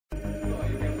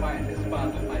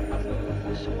Guided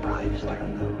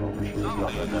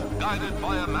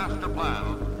by a master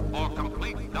plan for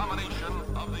complete domination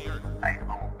of the earth. I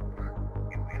hope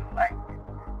you will like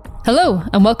it. Hello,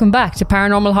 and welcome back to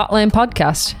Paranormal Hotline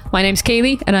Podcast. My name's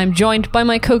Kaylee, and I'm joined by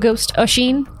my co-ghost,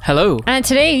 Oisin. Hello. And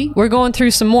today, we're going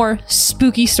through some more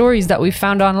spooky stories that we've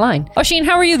found online. Oisin,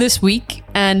 how are you this week?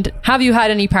 And have you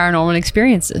had any paranormal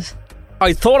experiences?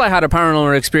 I thought I had a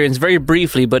paranormal experience very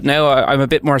briefly, but now I'm a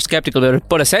bit more skeptical about it.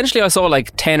 But essentially, I saw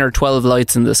like 10 or 12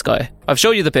 lights in the sky. I've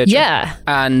showed you the picture. Yeah.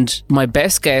 And my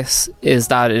best guess is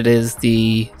that it is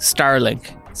the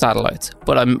Starlink satellites,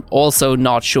 but I'm also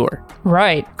not sure.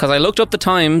 Right. Because I looked up the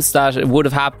times that it would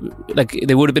have happened, like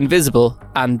they would have been visible,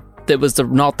 and it was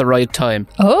not the right time.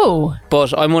 Oh.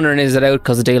 But I'm wondering, is it out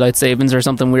because of daylight savings or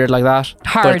something weird like that?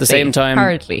 Hardly. But at the same time...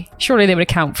 Hardly. Surely they would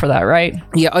account for that, right?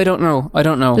 Yeah, I don't know.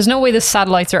 There's no way the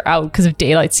satellites are out because of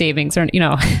daylight savings, or,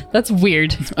 that's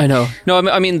weird. I know. No,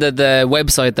 I mean the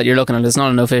website that you're looking at is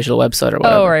not an official website or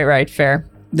whatever. Oh, right, fair.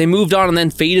 They moved on and then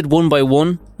faded one by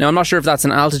one. Now, I'm not sure if that's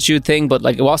an altitude thing, but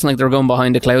like it wasn't like they were going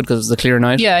behind a cloud because it was a clear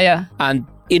night. Yeah. And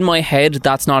in my head,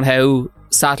 that's not how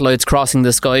satellites crossing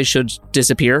the sky should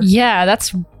disappear. Yeah,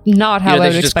 that's not how I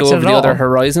would expect it at all. They just go over the other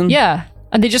horizon. Yeah.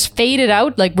 And they just faded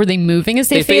out? Like, were they moving as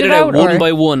they faded out? One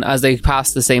by one as they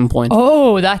passed the same point.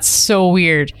 Oh, that's so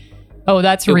weird. Oh,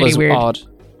 that's really weird.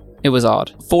 It was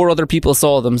odd. 4 other people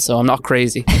saw them, so I'm not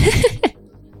crazy.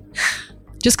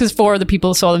 Just because 4 other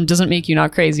people saw them doesn't make you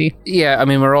not crazy. Yeah, I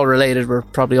mean, we're all related. We're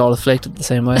probably all afflicted the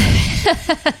same way.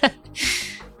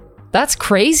 That's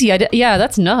crazy. Yeah,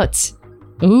 that's nuts.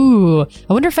 Ooh,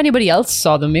 I wonder if anybody else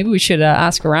saw them. Maybe we should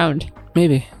ask around.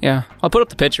 Maybe, yeah. I'll put up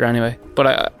the picture anyway.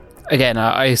 But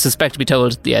I suspect to be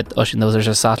told, yeah, Oisin, those are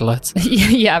just satellites.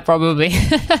 Yeah, probably.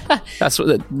 That's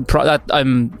what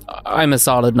I'm a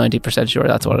solid 90% sure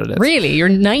that's what it is. Really? You're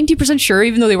 90% sure,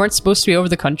 even though they weren't supposed to be over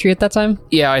the country at that time?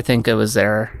 Yeah, I think it was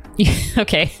there.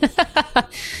 Okay.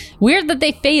 Weird that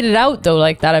they faded out though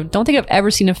like that. I don't think I've ever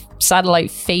seen a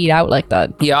satellite fade out like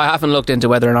that. Yeah, I haven't looked into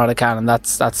whether or not it can, and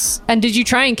that's. And did you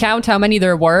try and count how many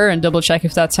there were and double check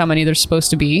if that's how many there's supposed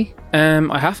to be?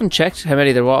 I haven't checked how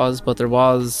many there was, but there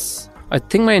was. I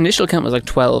think my initial count was like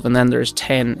 12, and then there's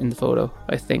 10 in the photo,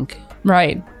 I think.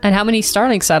 Right. And how many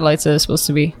Starlink satellites are there supposed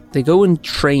to be? They go in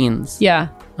trains. Yeah.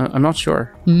 I'm not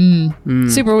sure.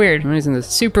 Super weird. How many is in this?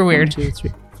 Super weird. 1, 2,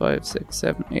 3, 5, 6,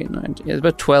 7, 8, 9, 10. Yeah, there's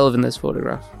about 12 in this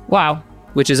photograph. Wow.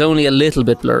 Which is only a little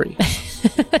bit blurry.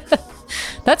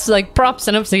 That's like props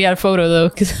enough to get a photo though,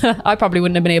 because I probably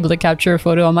wouldn't have been able to capture a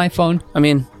photo on my phone. I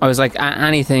mean, I was like,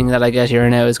 anything that I get here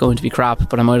now is going to be crap,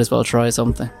 but I might as well try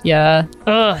something. Yeah.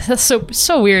 Ugh, that's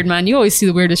so weird, man. You always see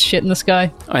the weirdest shit in the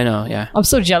sky. I know, yeah. I'm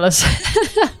so jealous.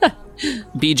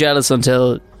 Be jealous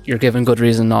until you're given good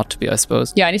reason not to be, I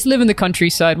suppose. Yeah, I need to live in the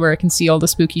countryside where I can see all the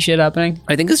spooky shit happening.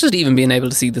 I think it's just even being able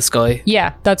to see the sky.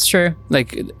 Yeah, that's true.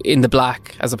 Like in the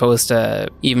black, as opposed to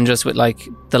even just with like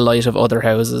the light of other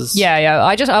houses. Yeah.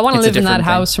 I want to live in that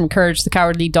house from Courage the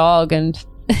Cowardly Dog and,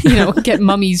 get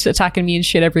mummies attacking me and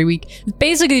shit every week. It's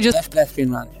basically just... Pedestrian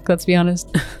man. Let's be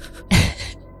honest.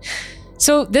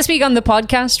 So this week on the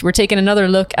podcast, we're taking another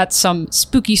look at some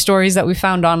spooky stories that we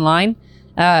found online.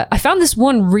 I found this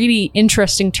one really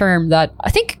interesting term that I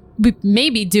think we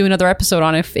maybe do another episode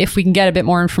on if we can get a bit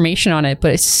more information on it,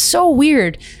 but it's so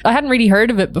weird. I hadn't really heard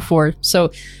of it before.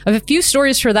 So I have a few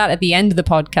stories for that at the end of the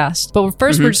podcast. But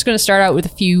first, we're just going to start out with a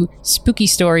few spooky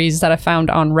stories that I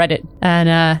found on Reddit.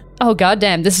 And, oh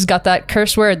goddamn, this has got that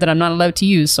curse word that I'm not allowed to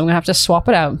use, so I'm going to have to swap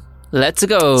it out. Let's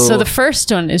go. So the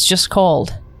first one is just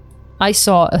called, I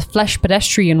saw a flesh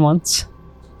pedestrian once.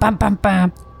 Bam, bam,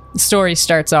 bam. The story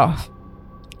starts off.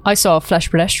 I saw a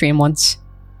flesh pedestrian once.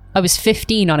 I was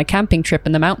 15 on a camping trip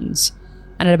in the mountains,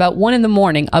 and at about 1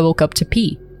 a.m, I woke up to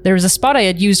pee. There was a spot I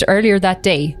had used earlier that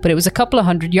day, but it was a couple of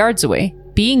 100 yards away.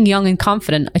 Being young and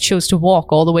confident, I chose to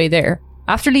walk all the way there.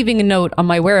 After leaving a note on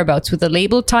my whereabouts with a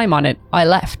labeled time on it, I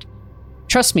left.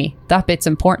 Trust me, that bit's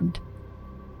important.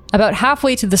 About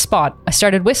halfway to the spot, I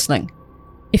started whistling.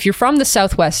 If you're from the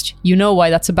southwest, you know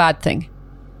why that's a bad thing.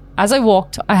 As I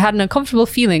walked, I had an uncomfortable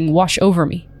feeling wash over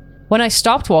me. When I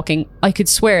stopped walking, I could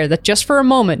swear that just for a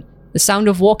moment, the sound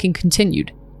of walking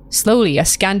continued. Slowly, I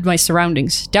scanned my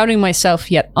surroundings, doubting myself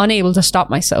yet unable to stop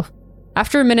myself.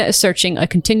 After a minute of searching, I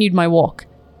continued my walk,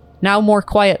 now more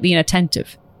quietly and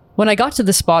attentive. When I got to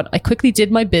the spot, I quickly did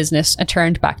my business and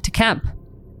turned back to camp.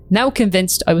 Now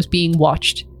convinced I was being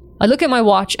watched. I look at my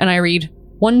watch and I read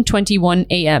 1:21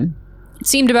 a.m. It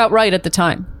seemed about right at the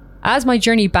time. As my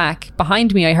journey back,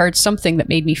 behind me I heard something that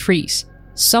made me freeze.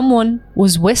 Someone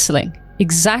was whistling,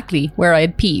 exactly where I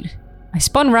had peed. I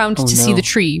spun round to see the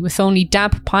tree with only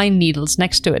damp pine needles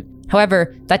next to it.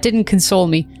 However, that didn't console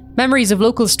me. Memories of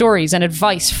local stories and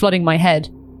advice flooding my head.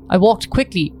 I walked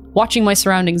quickly, watching my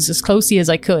surroundings as closely as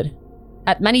I could.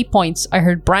 At many points, I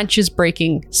heard branches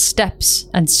breaking, steps,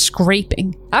 and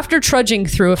scraping. After trudging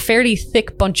through a fairly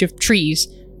thick bunch of trees,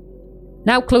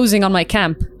 now closing on my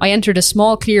camp, I entered a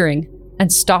small clearing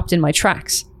and stopped in my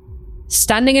tracks.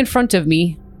 Standing in front of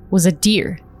me was a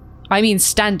deer. I mean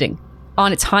standing,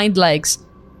 on its hind legs.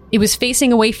 It was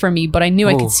facing away from me, but I knew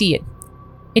I could see it.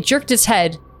 It jerked its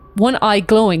head, one eye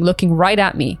glowing, looking right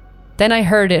at me. Then I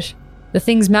heard it. The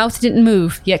thing's mouth didn't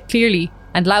move, yet clearly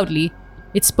and loudly,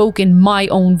 it spoke in my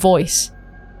own voice.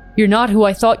 "You're not who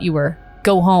I thought you were.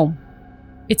 Go home."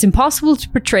 It's impossible to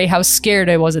portray how scared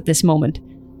I was at this moment.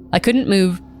 I couldn't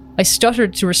move. I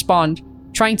stuttered to respond,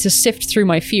 trying to sift through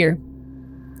my fear.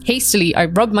 Hastily, I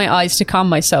rubbed my eyes to calm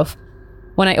myself.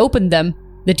 When I opened them,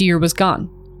 the deer was gone.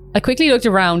 I quickly looked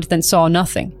around, then saw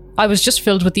nothing. I was just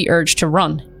filled with the urge to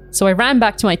run, so I ran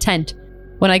back to my tent.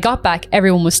 When I got back,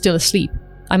 everyone was still asleep.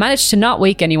 I managed to not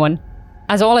wake anyone,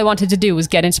 as all I wanted to do was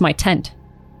get into my tent.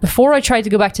 Before I tried to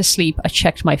go back to sleep, I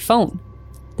checked my phone.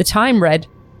 The time read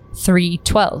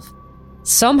 3:12.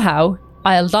 Somehow,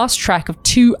 I had lost track of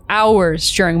 2 hours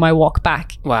during my walk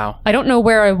back. Wow. I don't know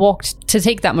where I walked to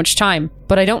take that much time,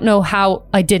 but I don't know how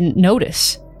I didn't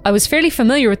notice. I was fairly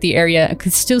familiar with the area and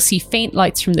could still see faint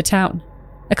lights from the town.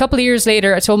 A couple of years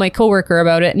later, I told my coworker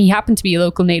about it, and he happened to be a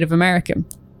local Native American.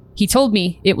 He told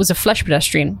me it was a flesh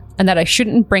pedestrian and that I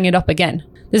shouldn't bring it up again.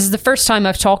 This is the first time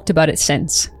I've talked about it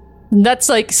since. And that's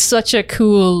like such a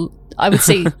cool, I would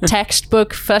say,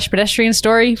 textbook flesh pedestrian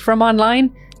story from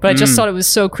online. But I just thought it was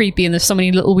so creepy, and there's so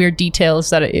many little weird details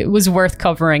that it was worth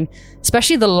covering.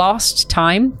 Especially the lost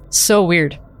time. So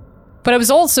weird. But I was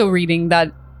also reading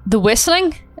that the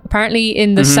whistling, apparently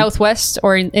in the Southwest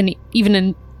or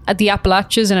even at the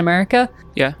Appalachians in America,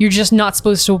 you're just not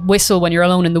supposed to whistle when you're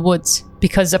alone in the woods,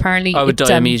 because apparently I would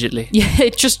die immediately. Yeah,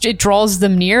 it draws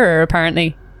them nearer,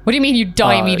 apparently. What do you mean you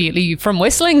die immediately? From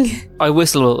whistling? I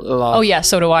whistle a lot. Oh yeah,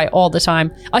 so do I, all the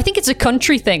time. I think it's a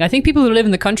country thing. I think people who live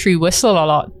in the country whistle a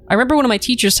lot. I remember one of my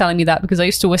teachers telling me that, because I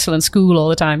used to whistle in school all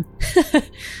the time.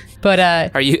 But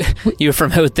are you're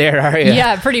from out there, are you?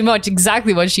 Yeah, pretty much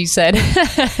exactly what she said.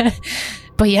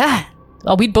 But yeah,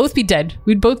 we'd both be dead.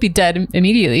 We'd both be dead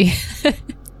immediately.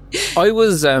 I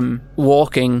was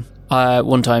walking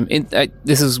one time.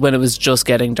 This is when it was just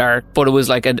getting dark, but it was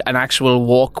like an actual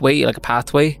walkway, like a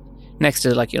pathway next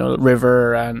to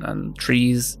river and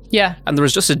trees. Yeah. And there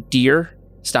was just a deer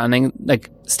standing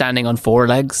on 4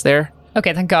 legs there.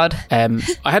 Okay, thank God. I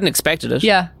hadn't expected it.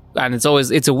 Yeah. And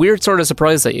it's a weird sort of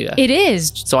surprise that you get. It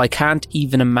is. So I can't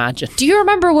even imagine. Do you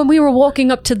remember when we were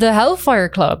walking up to the Hellfire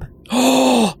Club?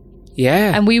 Oh,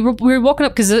 yeah. And we were walking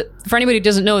up, because for anybody who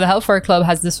doesn't know, the Hellfire Club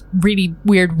has this really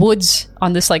weird woods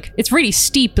on this, it's really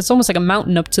steep. It's almost like a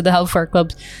mountain up to the Hellfire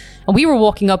Club. And we were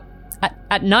walking up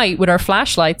at night with our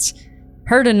flashlights,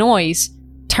 heard a noise,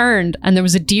 turned, and there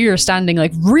was a deer standing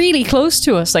really close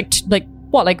to us, like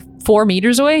 4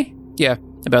 meters away? Yeah,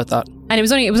 about that. And it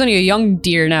was only a young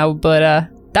deer now, but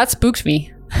that spooked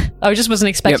me. I just wasn't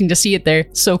expecting to see it there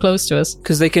so close to us.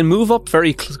 Because they can move up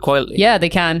very quietly. Yeah, they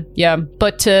can. Yeah.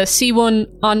 But to see one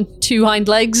on 2 hind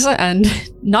legs and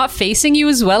not facing you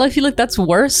as well, I feel like that's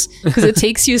worse, because it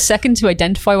takes you a second to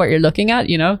identify what you're looking at,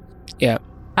 Yeah.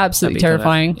 Absolutely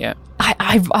terrifying. Yeah.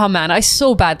 I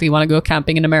so badly want to go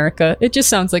camping in America. It just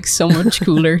sounds like so much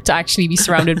cooler to actually be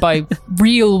surrounded by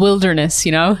real wilderness,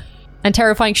 and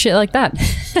terrifying shit like that.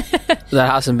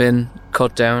 That hasn't been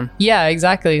cut down. Yeah,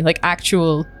 exactly. Like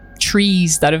actual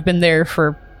trees that have been there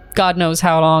for God knows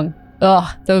how long.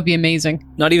 Ugh, that would be amazing.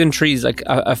 Not even trees, like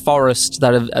a forest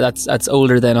that's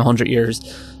older than 100 years.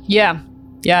 Yeah.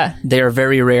 They are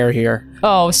very rare here.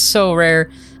 Oh, so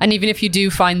rare. And even if you do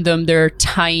find them, they're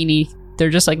tiny. They're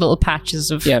just like little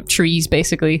patches of trees,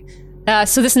 basically.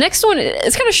 So this next one,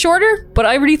 it's kind of shorter, but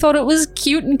I really thought it was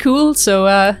cute and cool.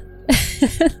 So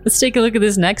let's take a look at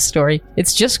this next story.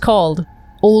 It's just called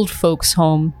Old Folks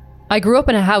Home. I grew up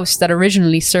in a house that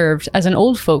originally served as an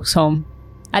old folks home.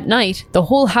 At night, the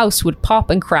whole house would pop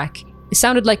and crack. It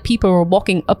sounded like people were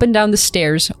walking up and down the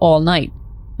stairs all night.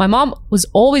 My mom was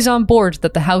always on board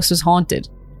that the house was haunted.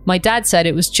 My dad said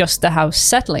it was just the house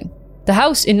settling. The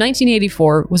house in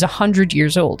 1984 was 100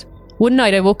 years old. One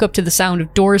night I woke up to the sound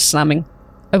of doors slamming.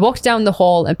 I walked down the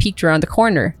hall and peeked around the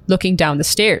corner, looking down the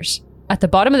stairs. At the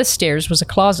bottom of the stairs was a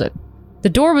closet. The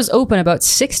door was open about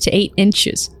 6 to 8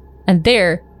 inches, and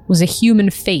there was a human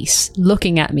face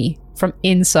looking at me from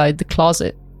inside the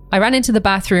closet. I ran into the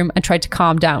bathroom and tried to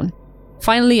calm down.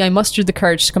 Finally, I mustered the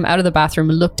courage to come out of the bathroom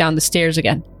and look down the stairs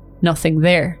again. Nothing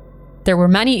there. There were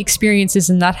many experiences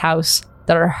in that house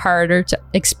that are harder to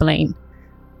explain.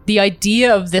 The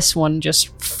idea of this one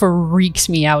just freaks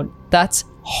me out. That's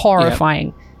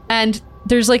horrifying. And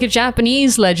there's like a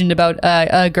Japanese legend about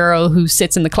a girl who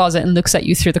sits in the closet and looks at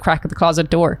you through the crack of the closet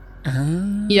door.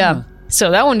 Yeah. So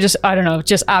that one just, I don't know,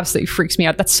 just absolutely freaks me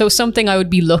out. That's so something I would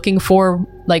be looking for,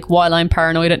 like, while I'm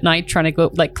paranoid at night, trying to go,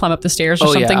 like, climb up the stairs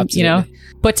or something, you know?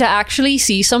 But to actually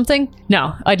see something,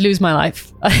 no, I'd lose my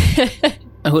life. I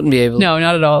wouldn't be able. No,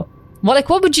 not at all. Well, like,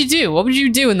 what would you do? What would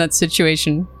you do in that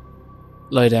situation?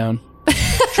 Lie down.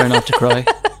 Try not to cry.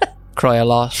 Cry a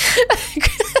lot.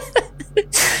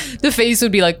 The face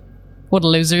would be like, what a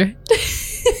loser.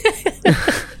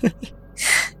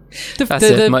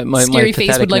 The scary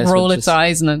face would like roll its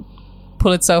eyes and then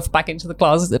pull itself back into the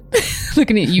closet,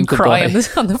 looking at you cry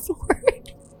on the floor.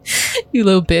 You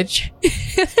little bitch.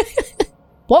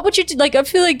 What would you do? Like, I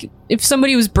feel like if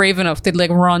somebody was brave enough, they'd like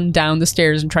run down the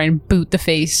stairs and try and boot the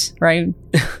face, right?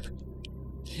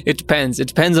 It depends. It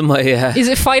depends on my... Is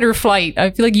it fight or flight?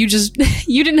 I feel like you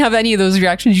didn't have any of those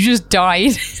reactions. You just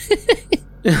died.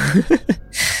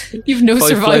 You've no Fight,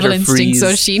 survival instincts,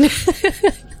 Oshin.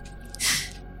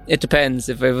 It depends.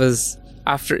 If it was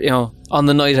after, on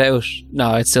the night out, no,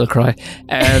 I'd still cry.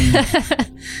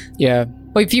 Yeah.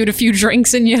 Or if you had a few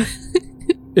drinks in you.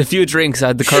 A few drinks, I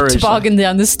had the courage. Toboggan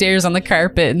down the stairs on the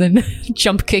carpet and then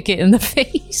jump kick it in the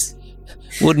face.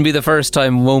 Wouldn't be the first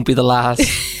time, won't be the last.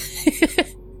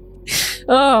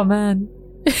 Oh, man.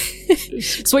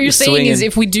 So what you're saying swinging. is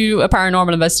if we do a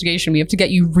paranormal investigation, we have to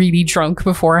get you really drunk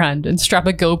beforehand and strap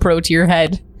a GoPro to your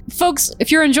head. Folks,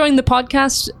 if you're enjoying the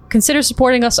podcast, consider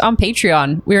supporting us on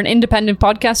Patreon. We're an independent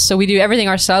podcast, so we do everything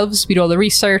ourselves. We do all the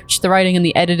research, the writing, and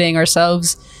the editing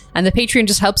ourselves. And the Patreon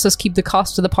just helps us keep the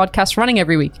cost of the podcast running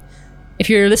every week. If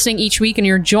you're listening each week and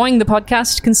you're enjoying the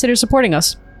podcast, consider supporting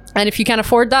us. And if you can't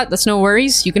afford that, that's no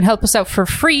worries. You can help us out for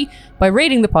free by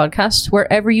rating the podcast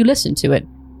wherever you listen to it.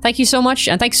 Thank you so much,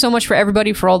 and thanks so much for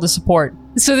everybody for all the support.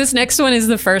 So this next one is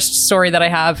the first story that I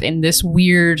have in this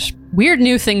weird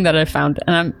new thing that I found,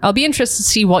 and I'll be interested to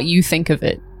see what you think of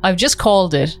it. I've just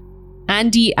called it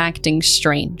Andy Acting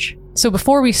Strange. So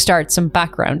before we start, some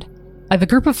background. I have a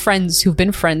group of friends who've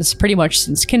been friends pretty much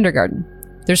since kindergarten.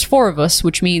 There's 4 of us,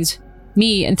 which means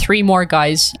me and 3 more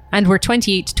guys, and we're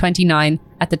 28 to 29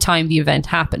 at the time the event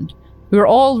happened. We were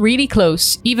all really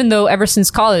close, even though ever since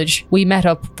college, we met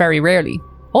up very rarely.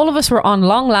 All of us were on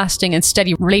long-lasting and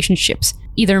steady relationships,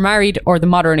 either married or the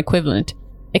modern equivalent,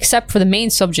 except for the main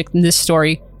subject in this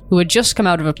story, who had just come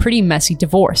out of a pretty messy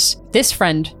divorce. This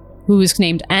friend, who was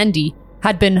named Andy,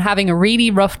 had been having a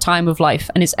really rough time of life,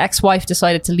 and his ex-wife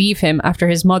decided to leave him after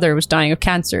his mother was dying of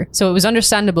cancer, so it was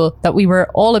understandable that we were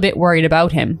all a bit worried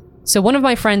about him. So one of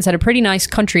my friends had a pretty nice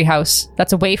country house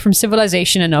that's away from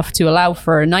civilization enough to allow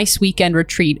for a nice weekend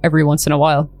retreat every once in a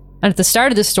while. And at the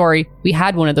start of the story, we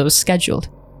had one of those scheduled.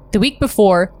 The week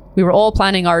before, we were all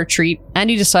planning our retreat,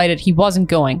 Andy decided he wasn't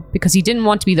going because he didn't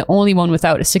want to be the only one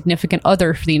without a significant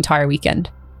other for the entire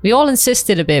weekend. We all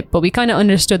insisted a bit, but we kind of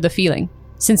understood the feeling.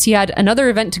 Since he had another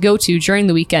event to go to during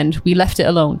the weekend, we left it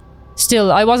alone.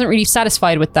 Still, I wasn't really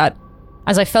satisfied with that,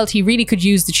 as I felt he really could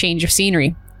use the change of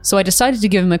scenery. So I decided to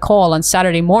give him a call on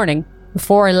Saturday morning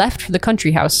before I left for the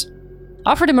country house.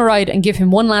 Offered him a ride and give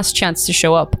him one last chance to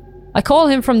show up. I called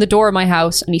him from the door of my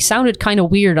house and he sounded kind of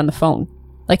weird on the phone.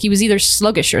 Like he was either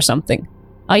sluggish or something.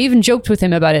 I even joked with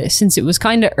him about it since it was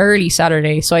kind of early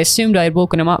Saturday, so I assumed I had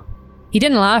woken him up. He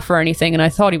didn't laugh or anything and I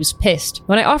thought he was pissed.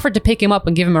 When I offered to pick him up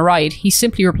and give him a ride, he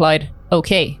simply replied,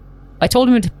 okay. I told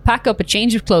him to pack up a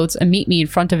change of clothes and meet me in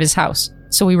front of his house,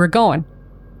 so we were going.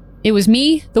 It was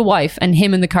me, the wife, and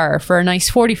him in the car for a nice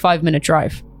 45-minute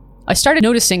drive. I started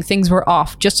noticing things were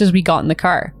off just as we got in the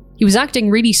car. He was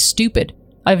acting really stupid.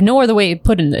 I have no other way of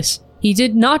putting this. He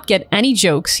did not get any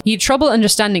jokes, he had trouble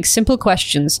understanding simple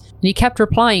questions, and he kept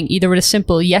replying either with a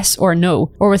simple yes or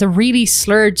no, or with a really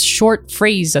slurred short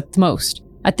phrase at the most.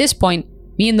 At this point,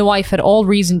 me and the wife had all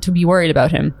reason to be worried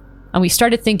about him, and we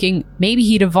started thinking maybe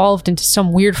he'd evolved into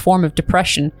some weird form of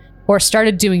depression, or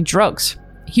started doing drugs.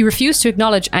 He refused to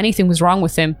acknowledge anything was wrong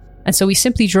with him, and so we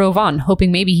simply drove on,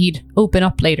 hoping maybe he'd open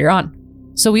up later on.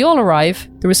 So we all arrive,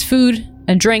 there was food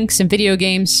and drinks and video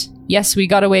games. Yes, we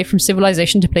got away from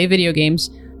civilization to play video games,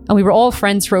 and we were all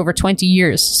friends for over 20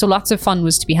 years, so lots of fun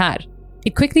was to be had.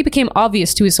 It quickly became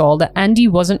obvious to us all that Andy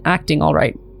wasn't acting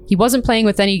alright. He wasn't playing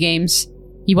with any games,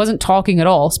 he wasn't talking at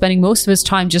all, spending most of his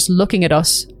time just looking at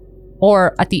us,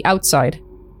 or at the outside.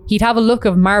 He'd have a look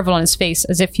of marvel on his face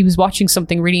as if he was watching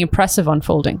something really impressive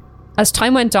unfolding. As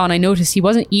time went on, I noticed he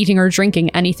wasn't eating or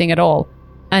drinking anything at all,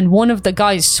 and one of the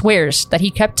guys swears that he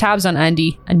kept tabs on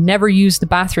Andy and never used the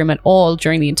bathroom at all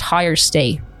during the entire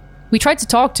stay. We tried to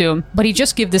talk to him, but he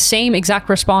just gave the same exact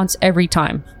response every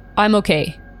time. I'm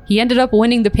okay. He ended up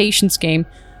winning the patience game,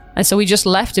 and so we just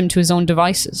left him to his own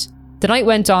devices. The night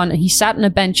went on and he sat on a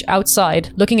bench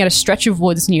outside looking at a stretch of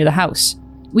woods near the house.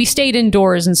 We stayed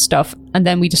indoors and stuff, and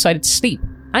then we decided to sleep.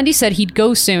 Andy said he'd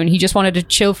go soon, he just wanted to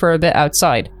chill for a bit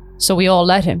outside, so we all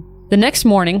let him. The next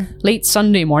morning, late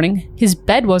Sunday morning, his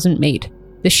bed wasn't made.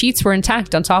 The sheets were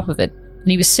intact on top of it,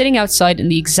 and he was sitting outside in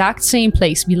the exact same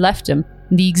place we left him,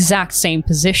 in the exact same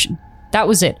position. That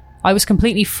was it. I was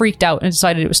completely freaked out and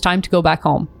decided it was time to go back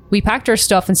home. We packed our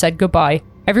stuff and said goodbye.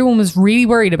 Everyone was really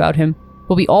worried about him,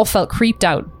 but we all felt creeped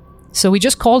out. So we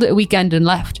just called it a weekend and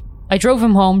left. I drove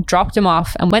him home, dropped him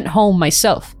off, and went home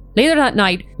myself. Later that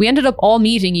night, we ended up all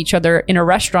meeting each other in a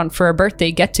restaurant for a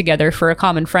birthday get-together for a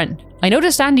common friend. I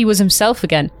noticed Andy was himself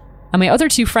again, and my other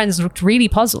two friends looked really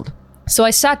puzzled. So I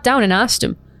sat down and asked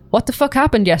him, "What the fuck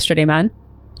happened yesterday, man?"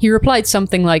 He replied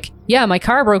something like, "Yeah, my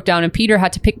car broke down and Peter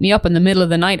had to pick me up in the middle of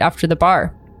the night after the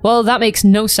bar." Well, that makes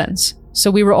no sense. So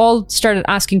we were all started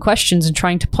asking questions and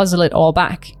trying to puzzle it all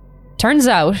back. Turns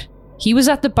out, he was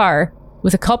at the bar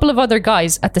with a couple of other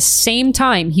guys at the same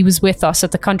time he was with us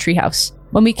at the country house.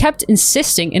 When we kept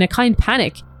insisting in a kind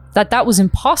panic that was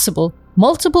impossible,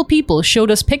 multiple people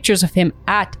showed us pictures of him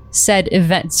at said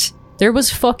events. There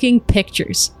was fucking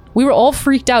pictures. We were all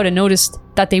freaked out and noticed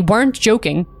that they weren't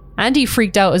joking. Andy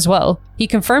freaked out as well. He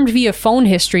confirmed via phone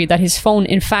history that his phone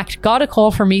in fact got a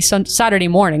call from me Saturday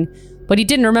morning, but he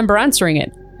didn't remember answering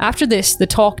it. After this, the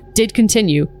talk did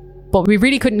continue, but we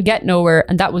really couldn't get nowhere,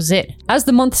 and that was it. As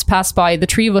the months passed by, the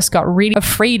three of us got really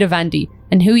afraid of Andy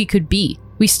and who he could be.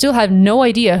 We still had no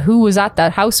idea who was at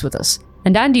that house with us,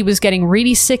 and Andy was getting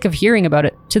really sick of hearing about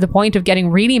it, to the point of getting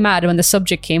really mad when the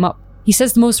subject came up. He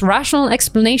says the most rational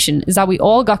explanation is that we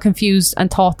all got confused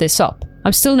and thought this up.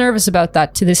 I'm still nervous about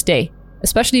that to this day,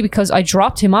 especially because I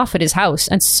dropped him off at his house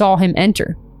and saw him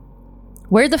enter.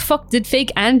 Where the fuck did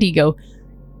fake Andy go?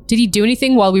 Did he do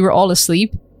anything while we were all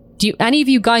asleep? Do any of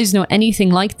you guys know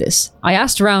anything like this? I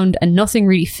asked around and nothing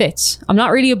really fits. I'm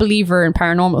not really a believer in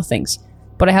paranormal things,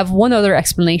 but I have one other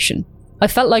explanation. I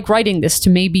felt like writing this to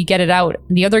maybe get it out,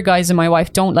 and the other guys and my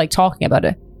wife don't like talking about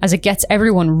it, as it gets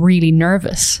everyone really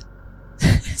nervous.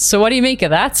 So what do you make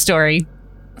of that story?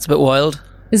 It's a bit wild.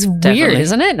 It's weird,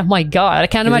 isn't it? Oh my god, I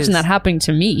can't imagine that happening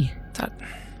to me.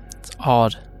 It's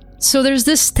odd. So there's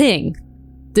this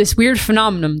weird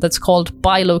phenomenon that's called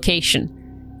bilocation.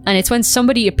 And it's when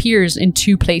somebody appears in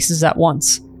two places at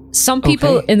once. Some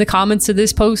people in the comments of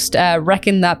this post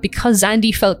reckon that because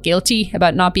Andy felt guilty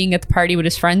about not being at the party with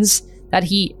his friends, that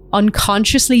he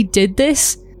unconsciously did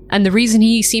this. And the reason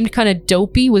he seemed kind of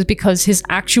dopey was because his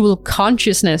actual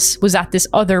consciousness was at this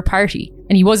other party.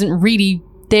 And he wasn't really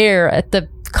there at the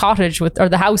cottage or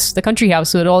the country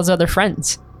house with all his other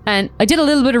friends. And I did a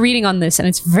little bit of reading on this, and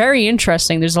it's very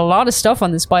interesting. There's a lot of stuff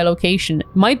on this bilocation.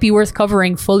 It might be worth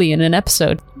covering fully in an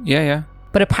episode. Yeah.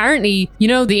 But apparently, you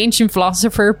know the ancient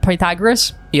philosopher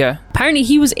Pythagoras? Yeah. Apparently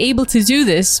he was able to do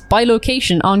this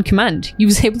bilocation on command. He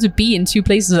was able to be in two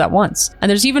places at once. And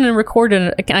there's even a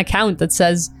recorded account that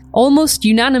says, almost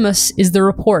unanimous is the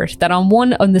report that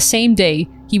on the same day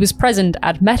he was present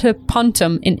at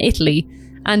Metapontum in Italy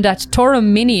and at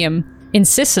Tauromenium in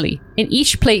Sicily, in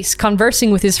each place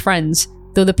conversing with his friends,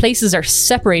 though the places are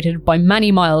separated by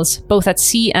many miles, both at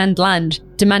sea and land,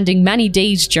 demanding many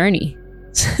days' journey.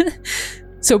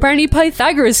 So apparently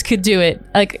Pythagoras could do it,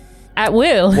 like, at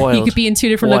will. Wild. He could be in two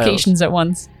different locations at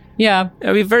once. Yeah.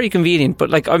 It'd be very convenient, but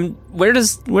like, where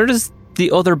does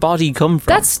the other body come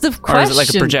from? That's the question. Or is it like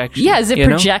a projection? Yeah, is it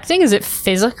projecting? Know? Is it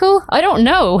physical? I don't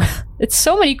know. It's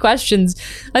so many questions.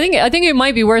 I think it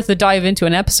might be worth a dive into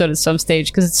an episode at some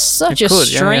stage, because it's such a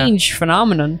strange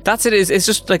phenomenon. That's it. It's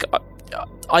just like,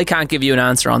 I can't give you an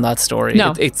answer on that story.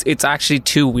 No. It's actually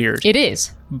too weird. It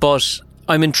is. But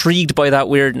I'm intrigued by that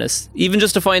weirdness, even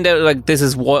just to find out like this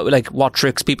is what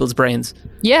tricks people's brains.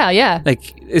 Yeah.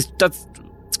 Like it's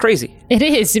crazy. It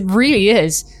is. It really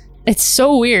is. It's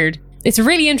so weird. It's a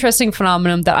really interesting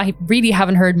phenomenon that I really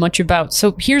haven't heard much about.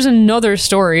 So here's another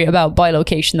story about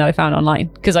bilocation that I found online,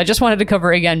 because I just wanted to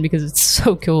cover it again because it's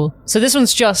so cool. So this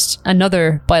one's just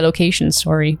another bilocation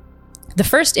story. The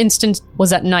first instance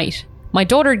was at night. My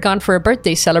daughter had gone for a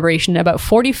birthday celebration about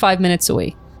 45 minutes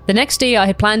away. The next day I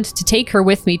had planned to take her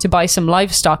with me to buy some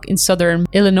livestock in southern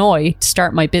Illinois to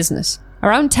start my business.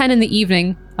 Around 10 in the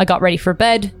evening, I got ready for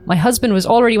bed. My husband was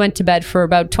already went to bed for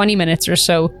about 20 minutes or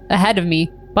so ahead of me.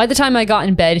 By the time I got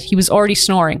in bed, he was already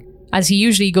snoring, as he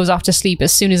usually goes off to sleep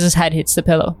as soon as his head hits the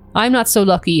pillow. I'm not so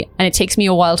lucky, and it takes me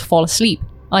a while to fall asleep.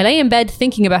 I lay in bed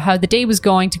thinking about how the day was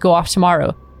going to go off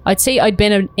tomorrow. I'd say I'd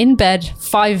been in bed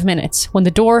 5 minutes when the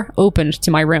door opened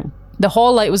to my room. The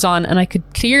hall light was on, and I could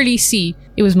clearly see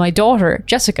it was my daughter,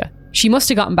 Jessica. She must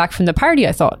have gotten back from the party,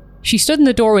 I thought. She stood in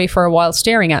the doorway for a while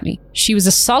staring at me. She was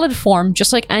a solid form,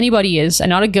 just like anybody is, and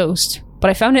not a ghost, but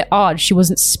I found it odd she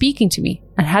wasn't speaking to me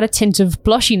and had a tint of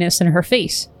blushiness in her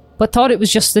face, but thought it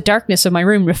was just the darkness of my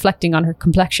room reflecting on her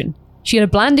complexion. She had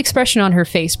a bland expression on her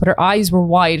face, but her eyes were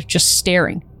wide, just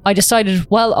staring. I decided,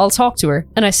 well, I'll talk to her,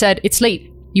 and I said, "It's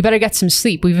late. You better get some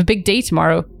sleep. We have a big day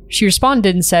tomorrow." She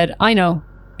responded and said, "I know,"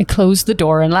 and closed the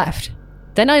door and left.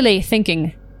 Then I lay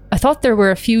thinking. I thought there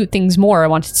were a few things more I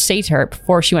wanted to say to her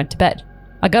before she went to bed.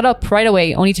 I got up right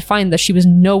away only to find that she was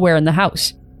nowhere in the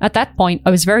house. At that point,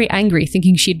 I was very angry,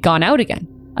 thinking she had gone out again.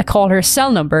 I called her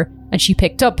cell number and she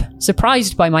picked up,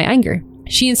 surprised by my anger.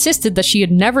 She insisted that she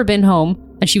had never been home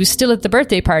and she was still at the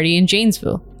birthday party in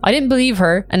Janesville. I didn't believe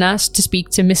her and asked to speak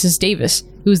to Mrs. Davis,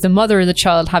 who was the mother of the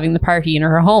child having the party in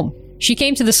her home. She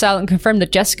came to the cell and confirmed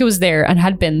that Jessica was there and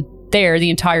had been there the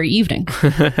entire evening.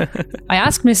 I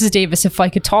asked Mrs. Davis if I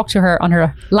could talk to her on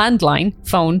her landline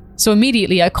phone, so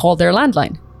immediately I called their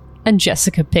landline. And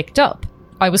Jessica picked up.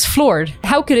 I was floored.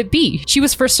 How could it be? She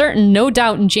was for certain no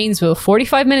doubt in Janesville,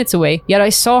 45 minutes away, yet I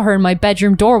saw her in my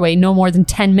bedroom doorway no more than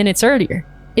 10 minutes earlier.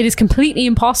 It is completely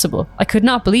impossible. I could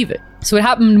not believe it. So it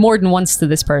happened more than once to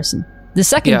this person. The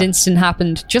second incident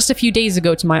happened just a few days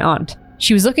ago to my aunt.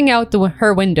 She was looking out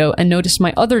her window and noticed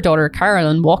my other daughter,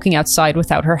 Carolyn, walking outside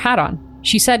without her hat on.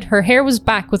 She said her hair was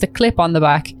back with a clip on the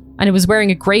back and it was wearing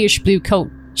a greyish blue coat.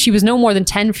 She was no more than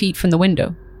 10 feet from the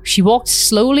window. She walked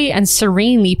slowly and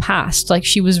serenely past, like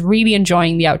she was really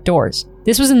enjoying the outdoors.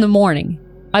 This was in the morning.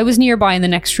 I was nearby in the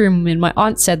next room and my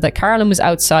aunt said that Carolyn was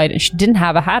outside and she didn't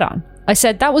have a hat on. I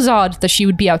said that was odd that she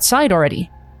would be outside already.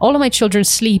 All of my children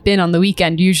sleep in on the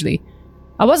weekend usually.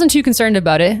 I wasn't too concerned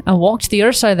about it and walked to the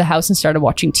other side of the house and started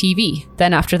watching TV.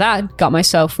 Then after that, got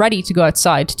myself ready to go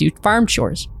outside to do farm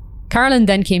chores. Carolyn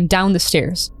then came down the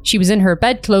stairs. She was in her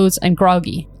bedclothes and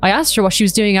groggy. I asked her what she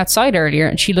was doing outside earlier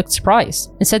and she looked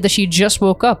surprised and said that she just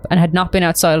woke up and had not been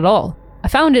outside at all. I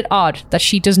found it odd that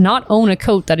she does not own a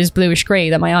coat that is bluish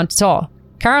grey that my aunt saw.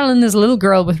 Carolyn is a little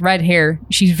girl with red hair.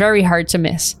 She's very hard to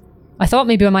miss. I thought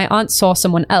maybe my aunt saw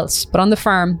someone else, but on the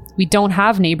farm, we don't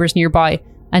have neighbours nearby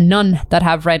and none that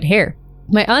have red hair.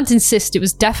 My aunt insists it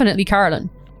was definitely Carolyn.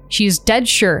 She is dead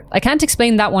sure. I can't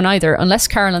explain that one either unless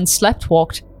Carolyn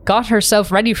walked, got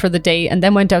herself ready for the day and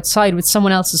then went outside with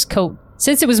someone else's coat.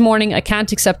 Since it was morning, I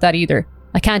can't accept that either.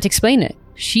 I can't explain it.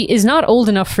 She is not old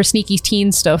enough for sneaky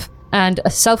teen stuff and a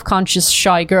self-conscious,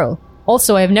 shy girl.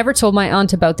 Also, I have never told my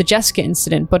aunt about the Jessica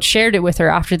incident but shared it with her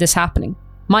after this happening.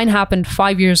 Mine happened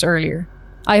 5 years earlier.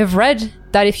 I have read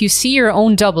that if you see your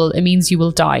own double, it means you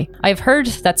will die. I have heard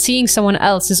that seeing someone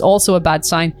else is also a bad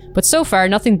sign, but so far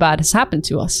nothing bad has happened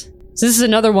to us. So this is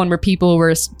another one where people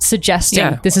were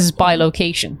suggesting this is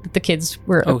bilocation, that the kids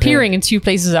were appearing in two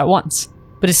places at once.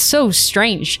 But it's so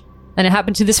strange, and it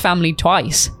happened to this family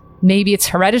twice. Maybe it's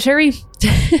hereditary?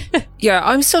 Yeah,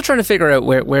 I'm still trying to figure out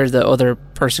where the other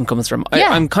person comes from.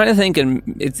 I'm kind of thinking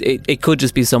it could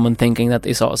just be someone thinking that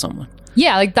they saw someone.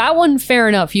 Yeah, like that one, fair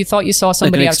enough. You thought you saw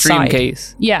somebody like an extreme outside.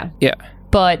 Case. Yeah. Yeah.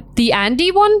 But the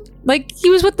Andy one, like he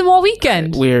was with them all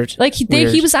weekend. Weird. Like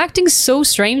he was acting so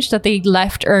strange that they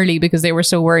left early because they were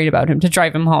so worried about him to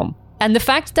drive him home. And the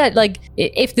fact that like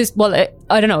if this,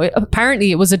 I don't know,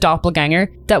 apparently it was a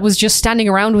doppelganger that was just standing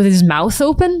around with his mouth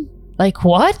open. Like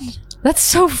what? That's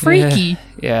so freaky.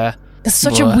 Yeah. That's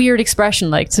such a weird expression,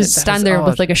 like to stand there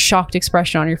with like a shocked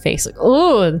expression on your face, like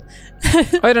oh.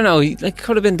 I don't know. He like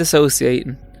could have been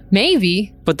dissociating.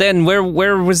 Maybe. But then where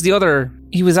was the other?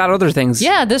 He was at other things.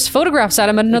 Yeah, there's photographs at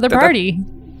him at another party.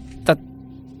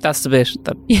 That's the bit.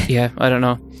 Yeah, I don't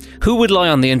know. Who would lie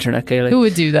on the internet, Kaylee? Who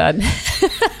would do that?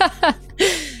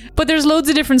 But there's loads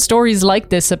of different stories like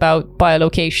this about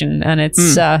bilocation, and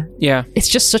it's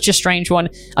just such a strange one.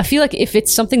 I feel like if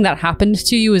it's something that happened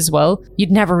to you as well,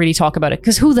 you'd never really talk about it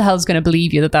because who the hell's going to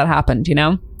believe you that happened? You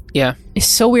know? Yeah. It's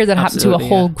so weird that happened to a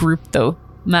whole group, though.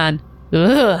 Man,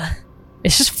 ugh.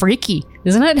 It's just freaky,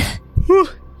 isn't it?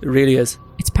 It really is.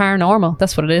 It's paranormal.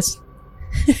 That's what it is.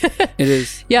 It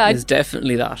is. Yeah, it's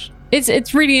definitely that.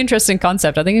 It's really interesting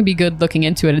concept. I think it'd be good looking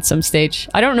into it at some stage.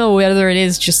 I don't know whether it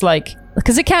is just like,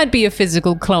 because it can't be a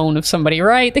physical clone of somebody,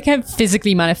 right? They can't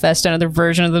physically manifest another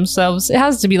version of themselves. It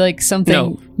has to be like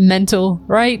something mental,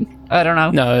 right? I don't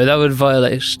know. No, that would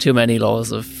violate too many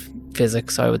laws of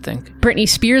physics, I would think. Britney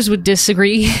Spears would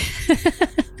disagree.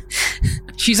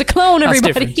 She's a clone,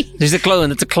 everybody. She's a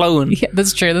clone. It's a clone. Yeah,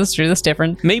 that's true. That's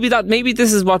different. Maybe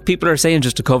this is what people are saying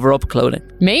just to cover up cloning.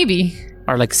 Maybe.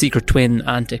 Or like secret twin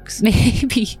antics.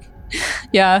 Maybe.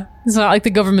 Yeah, it's not like the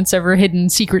government's ever hidden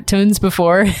secret tunes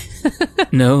before.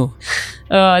 No.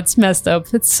 Oh, it's messed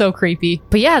up. It's so creepy.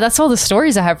 But yeah, that's all the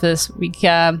stories I have for this week.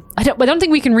 I don't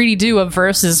think we can really do a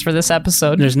versus for this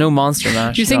episode. There's no monster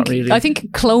mash. Do you think? Not really. I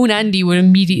think Clone Andy would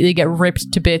immediately get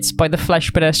ripped to bits by the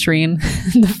flesh pedestrian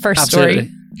in the first Absolutely.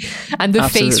 story, and the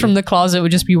face from the closet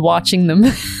would just be watching them.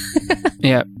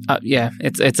 Yeah,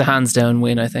 it's a hands down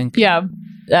win, I think. Yeah.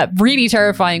 Really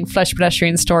terrifying flesh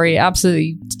pedestrian story.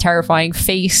 Absolutely terrifying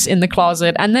face in the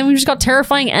closet. And then we just got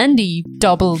terrifying Andy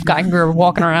doppelganger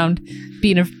walking around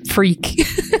being a freak.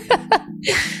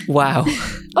 Wow.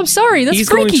 I'm sorry, that's He's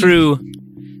freaky. going through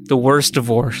the worst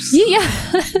divorce.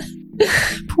 Yeah.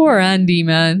 Poor Andy,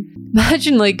 man.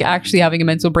 Imagine like actually having a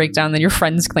mental breakdown, then your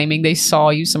friends claiming they saw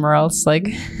you somewhere else. Like,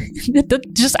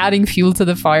 just adding fuel to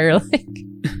the fire. Like,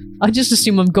 I just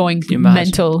assume I'm going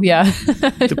mental. Yeah.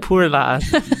 The poor lad.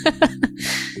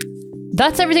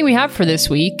 That's everything we have for this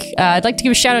week. I'd like to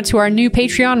give a shout out to our new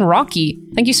Patreon, Rocky.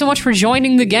 Thank you so much for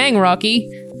joining the gang, Rocky.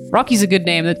 Rocky's a good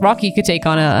name that Rocky could take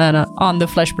on the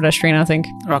flesh pedestrian, I think.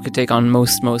 Rock could take on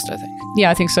most, I think.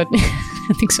 Yeah, I think so.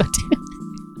 I think so too.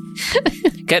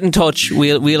 Get in touch.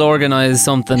 We'll organise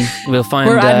something. We'll find.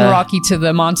 We're adding Rocky to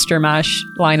the Monster Mash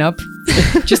lineup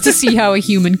just to see how a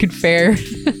human could fare.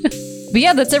 But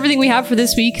yeah, that's everything we have for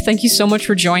this week. Thank you so much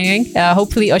for joining.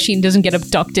 Hopefully Oshin doesn't get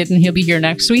abducted and he'll be here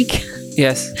next week.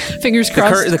 Yes. Fingers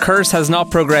crossed. The curse has not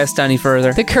progressed any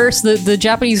further. The curse, the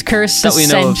Japanese curse has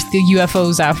sent the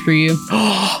UFOs after you.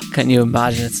 Can you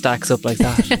imagine it stacks up like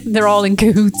that? They're all in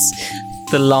cahoots.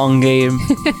 The long game.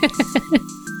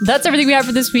 That's everything we have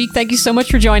for this week. Thank you so much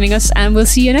for joining us, and we'll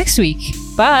see you next week.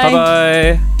 Bye.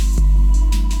 Bye-bye.